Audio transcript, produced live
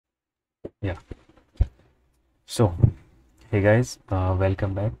Yeah. So, hey guys,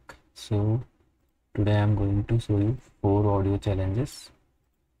 welcome back. So, today I'm going to show you 4 audio challenges.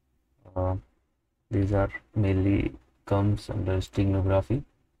 Uh, these are mainly comes under steganography.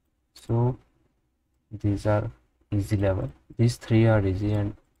 So, these are easy level. These three are easy,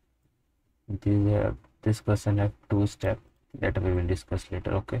 and this question have 2 steps that we will discuss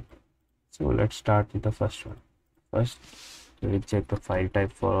later. Okay. So let's start with the first one. First, we will check the file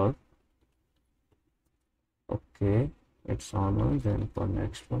type for all. Okay, it's on. Then for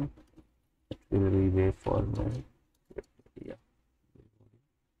next one, we will wait for my yeah.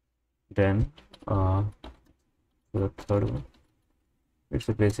 Then for the third one, it's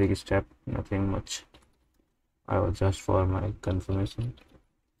a basic step, nothing much. I was just for my confirmation.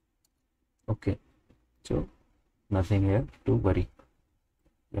 Okay, so nothing here to worry.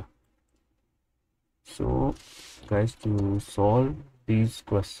 Yeah. So guys, to solve these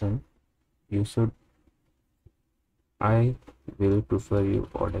questions, you should I will prefer you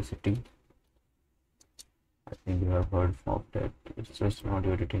Audacity. I think you have heard of that. It's just an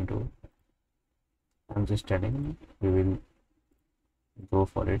audio editing tool. I'm just telling we will go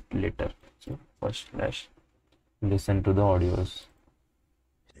for it later. So first let's listen to the audios.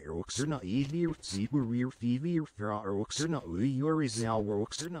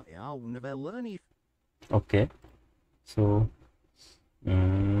 Okay, so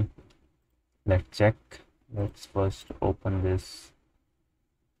let's check. Let's first open this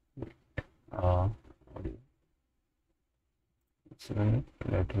audio. So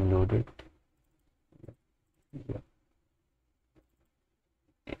let me load it. Yeah.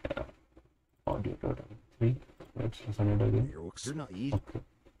 Audio total 3. Let's listen it again. Okay.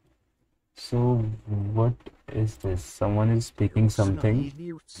 So what is this? Someone is speaking something.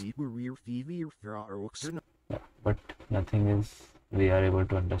 Yeah, but nothing is we are able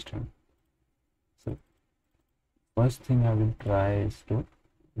to understand. So first thing I will try is to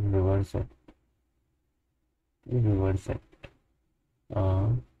reverse it.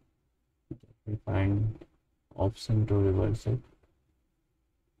 We find option to reverse it.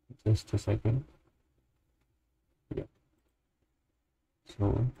 Just a second. Yeah.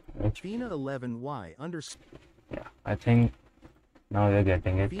 So Fina11Y underscore. yeah, I think now you're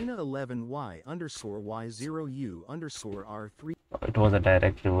getting it. Fina11Y underscore Y0U underscore R3. It was a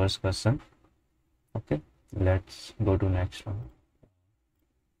direct reverse question. Okay, let's go to next one.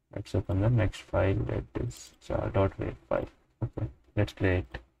 Let's open the next file. That is jar.wave file. Okay, let's play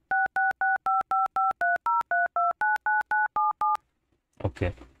it.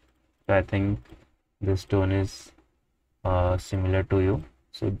 Okay, so I think this tone is similar to you.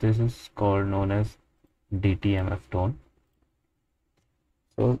 So this is called known as DTMF tone.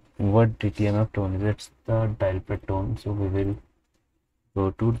 So what DTMF tone is? It's the dial pad tone. So we will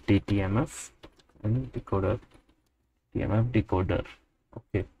go to DTMF and decoder. DTMF decoder.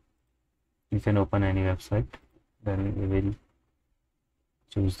 Okay, you can open any website. Then we will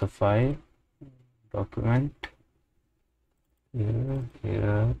choose the file, document, here,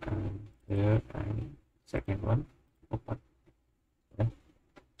 and second one, open. Okay.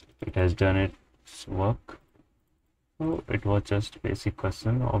 It has done its work. So it was just basic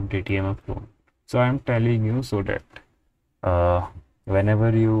question of DTMF tone. So I'm telling you so that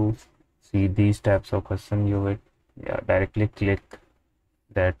whenever you see these types of question, you will directly click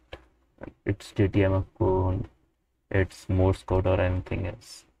that it's DTMF code, it's Morse code or anything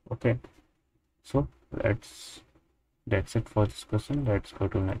else. Okay, so that's it for this question. Let's go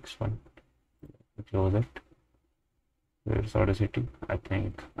to next one. Close it. Where's Audacity? I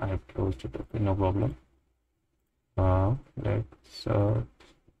think I have closed it. Okay, no problem. Let's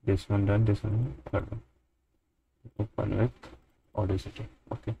this one done, this one done. Open with Audacity.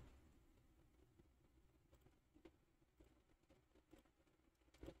 Okay.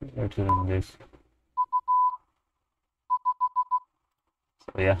 Let's run this.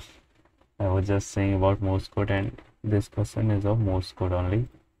 So yeah, I was just saying about Morse code, and this question is of Morse code only.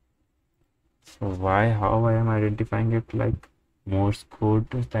 So how I am identifying it like Morse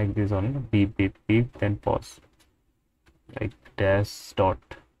code is like this only, beep beep beep, then pause, like dash dot.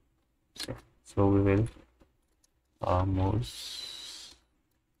 So we will Morse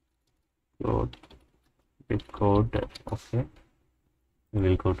code decode. Okay, we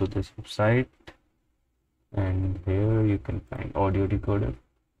will go to this website, and here you can find audio decoder.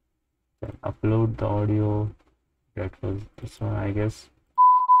 Then upload the audio. That was this one, I guess.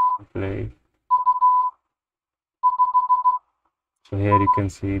 Play. So here you can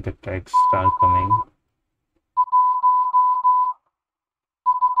see the text start coming.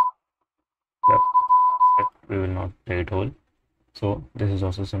 Yep, we will not play it whole. So this is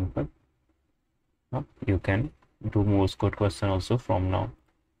also simple. You can do Morse code question also from now.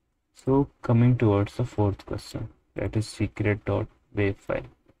 So coming towards the fourth question, that is secret.wave file.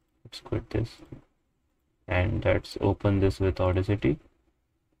 Let's quit this and let's open this with Audacity.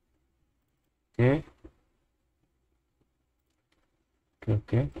 Okay.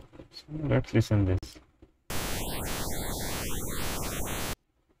 So let's listen this.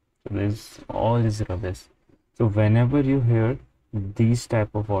 So this all is rubbish. So whenever you hear these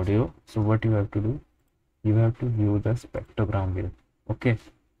type of audio, so what you have to do, you have to view the spectrogram wave. Okay,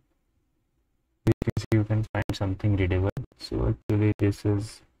 because you can find something readable. So actually this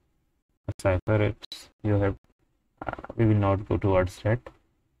is a cipher. It's you have we will not go towards that.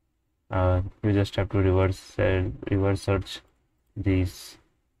 You just have to reverse search these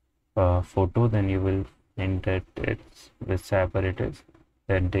photo, then you will find that it's which cipher it is,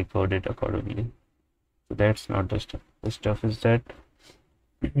 then decode it accordingly. So that's not the stuff. The stuff is that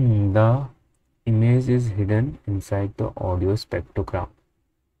the image is hidden inside the audio spectrogram.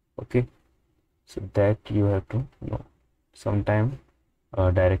 Okay, so that you have to know. Sometime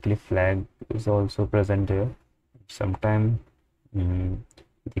directly flag is also present there. Sometime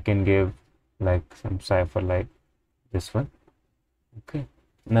they can give like some cipher like this one. Okay,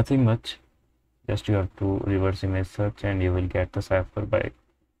 nothing much, just you have to reverse image search and you will get the cipher by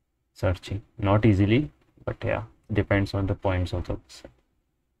searching. Not easily, but yeah, depends on the points of the question.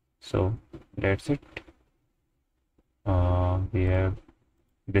 So that's it. We have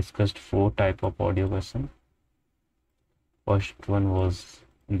discussed 4 type of audio question. First one was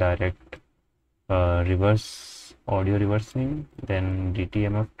direct reverse audio reversing, then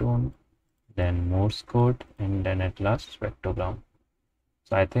DTMF tone, then Morse code, and then at last spectrogram.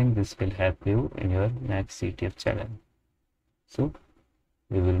 So I think this will help you in your next CTF challenge. So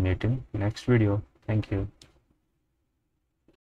we will meet in next video. Thank you.